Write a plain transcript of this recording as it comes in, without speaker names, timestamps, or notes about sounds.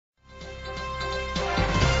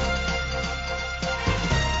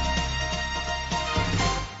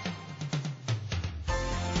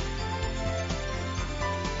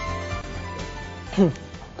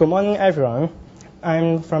Good morning, everyone.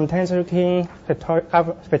 I'm from Tang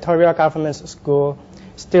Victoria Government School,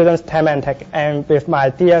 students Tang and Tech, and with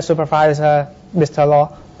my dear supervisor, Mr.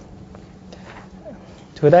 Law.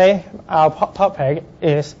 Today, our topic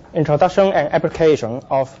is Introduction and Application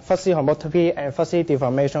of Fuzzy Homotopy and Fuzzy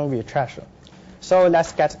Deformation Retraction. So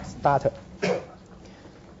let's get started.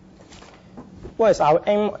 What is our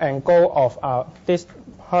aim and goal of this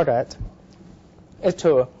project? Is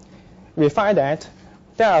to refine that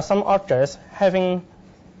there are some objects having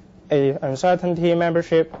a uncertainty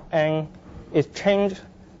membership and it changes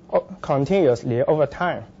continuously over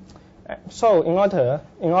time. So in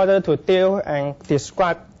order to deal and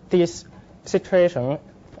describe this situation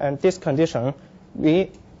and this condition,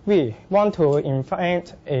 we want to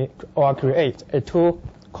invent or create a tool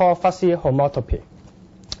called fuzzy homotopy.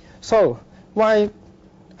 So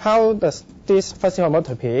how does this fuzzy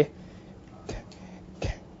homotopy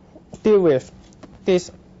deal with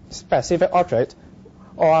this specific object,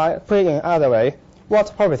 or put it in another way,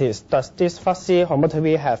 what properties does this fuzzy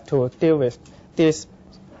homotopy have to deal with these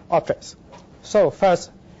objects? So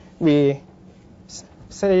first, we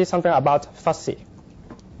say something about fuzzy.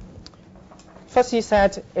 Fuzzy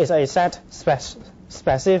set is a set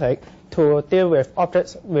specific to deal with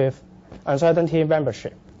objects with uncertainty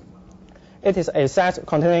membership. It is a set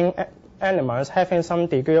containing elements having some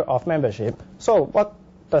degree of membership. So what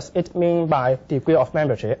does it mean by degree of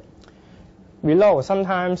membership? We know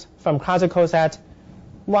sometimes from classical set,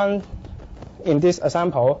 one in this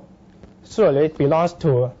example surely belongs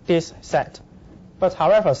to this set. But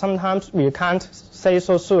however, sometimes we can't say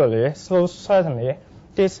so surely, so certainly,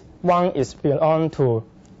 this one is belong to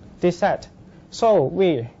this set. So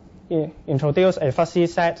we introduce a fuzzy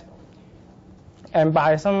set, and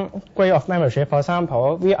by some grade of membership, for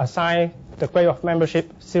example, we assign the grade of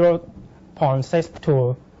membership 0.6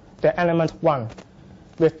 to the element 1.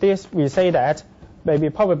 With this, we say that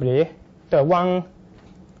maybe probably the 1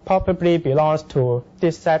 probably belongs to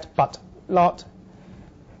this set, but not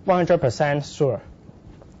 100% sure.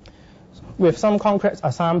 With some concrete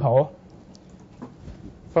example,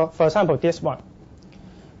 for example, this one,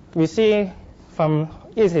 we see from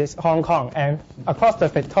it is Hong Kong, and across the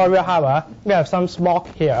Victoria Harbour, we have some smoke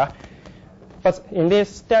here. But in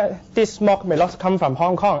this smoke may not come from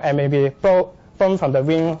Hong Kong and may be blown from the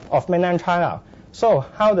wind of mainland China. So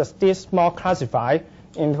how does this smoke classify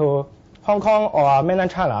into Hong Kong or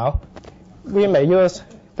mainland China? We may use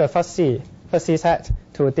the fuzzy set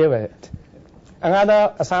to deal with it.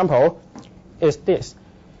 Another example is this.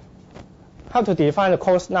 How to define the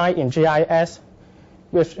coastline in GIS?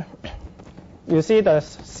 Which you see the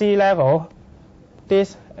sea level,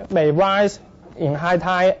 this may rise in high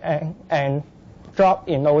tide and drop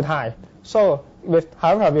in low tide. So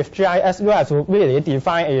however, with GIS, you have to really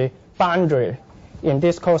define a boundary in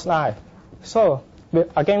this coastline. So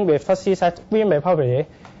again, with fuzzy set, we may probably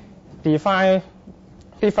define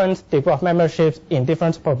different degree of memberships in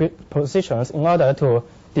different positions in order to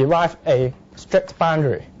derive a strict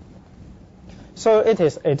boundary. So it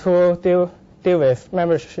is a tool deal with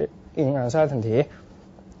membership in uncertainty.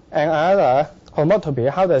 And another, homotopy,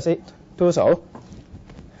 how does it do so?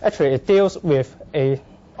 Actually, it deals with a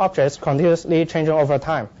objects continuously changing over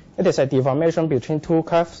time. It is a deformation between two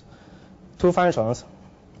curves, two functions.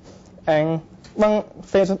 And one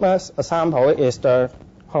famous example is the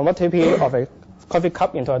homotopy of a coffee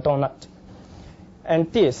cup into a donut.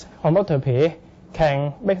 And this homotopy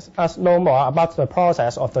can make us know more about the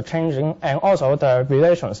process of the changing and also the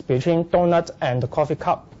relations between donut and the coffee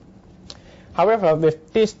cup. However,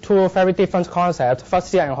 with these two very different concepts,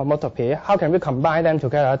 fuzzy and homotopy, how can we combine them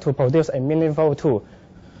together to produce a meaningful tool?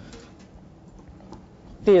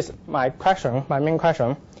 This is my main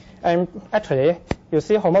question. And actually, you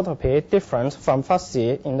see homotopy different from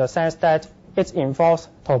fuzzy in the sense that it involves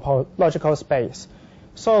topological space.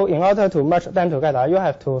 So in order to merge them together, you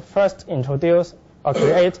have to first introduce or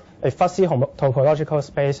create a fuzzy topological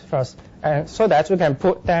space first, and so that you can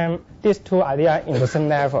put these two ideas in the same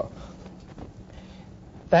level.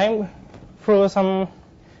 Then, through some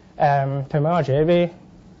terminology, we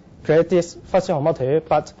create this fuzzy homotopy,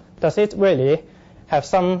 but does it really have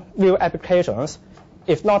some real applications?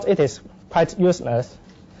 If not, it is quite useless.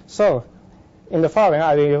 So, in the following,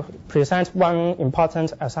 I will present one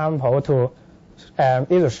important example to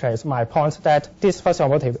illustrate my point that this fuzzy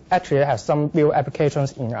homotopy actually has some real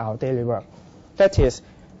applications in our daily work. That is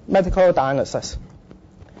medical diagnosis.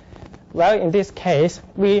 Well, in this case,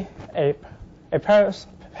 a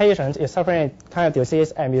patient is suffering a kind of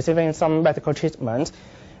disease and receiving some medical treatment,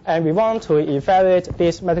 and we want to evaluate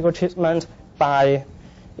this medical treatment by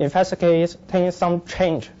investigating some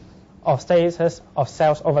change of status of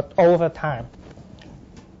cells over time.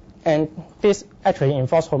 And this actually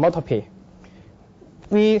involves homotopy.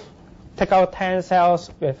 We take out 10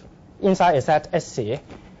 cells with inside a set SC,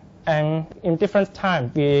 and in different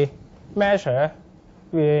time we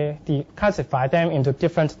classify them into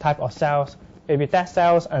different type of cells, maybe dead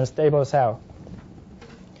cells and stable cells.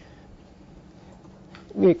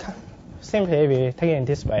 We take it in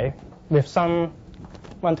this way with some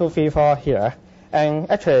 1, 2, 3, 4 here.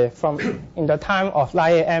 And actually, from in the time of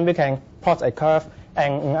 9 a.m. we can plot a curve,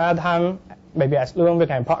 and in another time, maybe at noon, we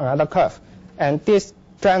can plot another curve. And this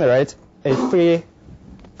generates a 3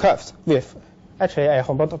 curves with actually a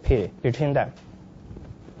homotopy between them.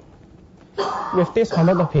 With this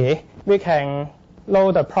homotopy, we can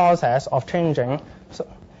know the process of changing,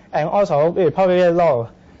 and also we probably know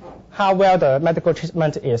how well the medical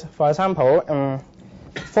treatment is. For example,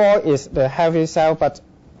 4 is the healthy cell, but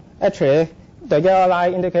actually the yellow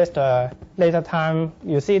line indicates the later time.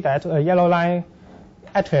 You see that the yellow line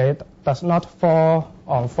actually does not fall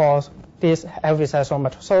on this healthy cell so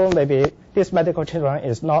much. So maybe this medical treatment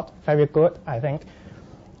is not very good, I think.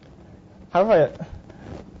 However,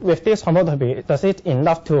 with this homotopy, does it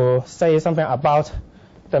enough to say something about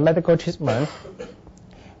the medical treatment?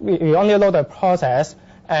 We only know the process,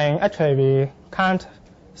 and actually we can't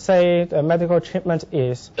say the medical treatment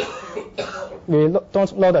is, we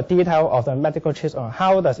don't know the detail of the medical treatment.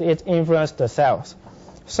 How does it influence the cells?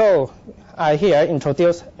 So I here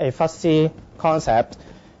introduce a fuzzy concept,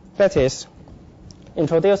 that is,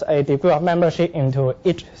 introduce a degree of membership into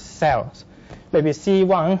each cell. Maybe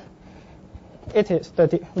C1,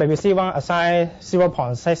 maybe C1 assigned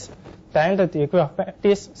 0.6, then the degree of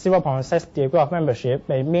this 0.6 degree of membership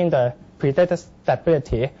may mean the predicted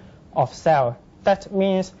stability of cell. That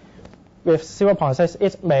means with 0.6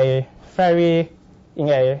 it may vary in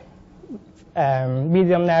a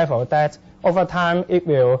medium level, that over time it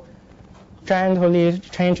will gently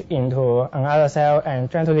change into another cell and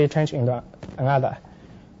gently change into another.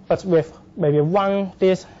 But with maybe 1,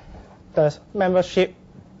 the membership,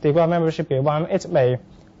 degree of membership be 1, it may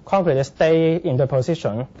concretely stay in the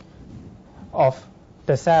position of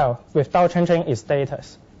the cell without changing its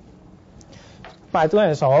status. By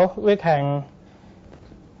doing so, we can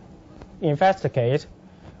investigate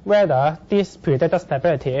whether this predicted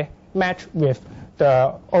stability match with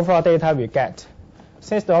the overall data we get.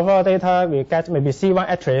 Since the overall data we get, maybe C1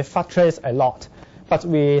 actually fluctuates a lot, but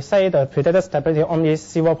we say the predicted stability only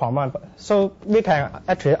 0.1. So we can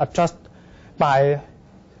actually adjust by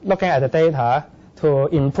looking at the data to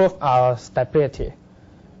improve our stability.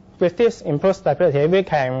 With this improved stability, we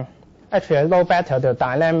can actually know better the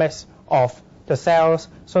dynamics of the cells,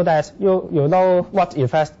 so that you know what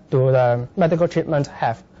effects do the medical treatment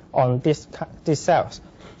have on these cells.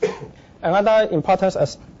 Another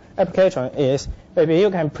important application is maybe you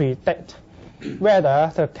can predict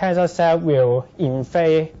whether the cancer cell will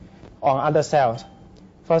invade on other cells.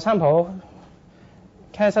 For example,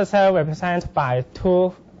 cancer cell represented by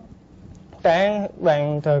 2, then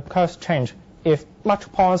when the curves change, if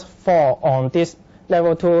much points fall on this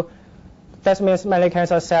level 2, that means many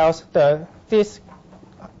cancer cells, this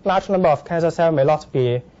large number of cancer cells may not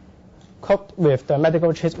be coped with the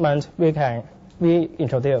medical treatment we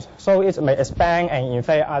introduce. So it may expand and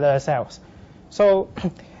invade other cells. So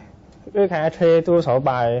we can actually do so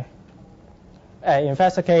by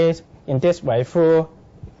investigate in this way through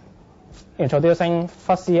introducing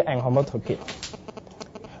fuzzy and homotopy.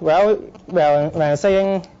 Well, when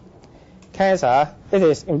saying cancer, it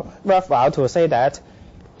is worthwhile to say that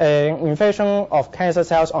invasion of cancer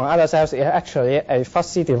cells on other cells is actually a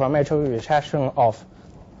fuzzy deformatory retraction of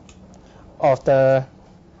the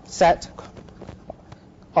set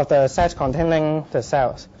containing the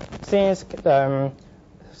cells. Since the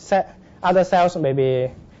other cells may be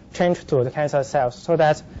changed to the cancer cells, so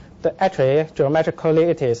that actually geometrically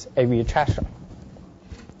it is a retraction.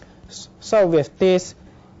 So with this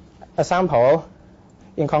example,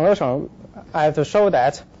 in conclusion, I have to show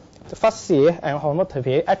that the fuzzy and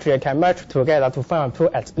homotopy actually can merge together to form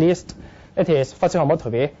at least it is fuzzy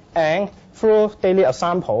homotopy, and through daily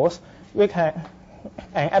examples and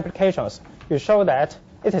applications, we show that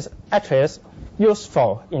it is actually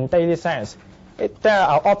useful in daily sense. There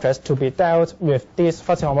are objects to be dealt with this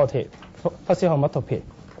fuzzy homotopy.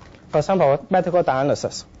 For example, medical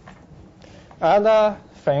diagnosis. Another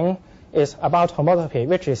thing is about homotopy,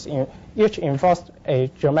 which involves a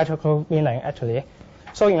geometrical meaning actually.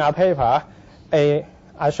 So in our paper,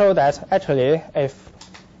 I show that actually a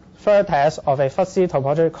vertex of a fuzzy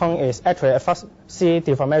topological cone is actually a fuzzy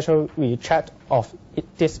deformation retract of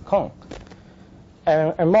this cone.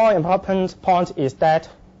 And a more important point is that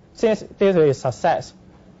Since due to its success,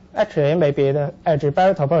 actually maybe the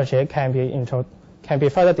algebraic topology can be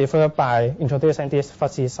further developed by introducing this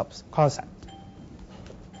fuzzy concept.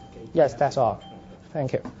 Yes, that's all.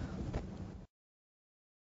 Thank you.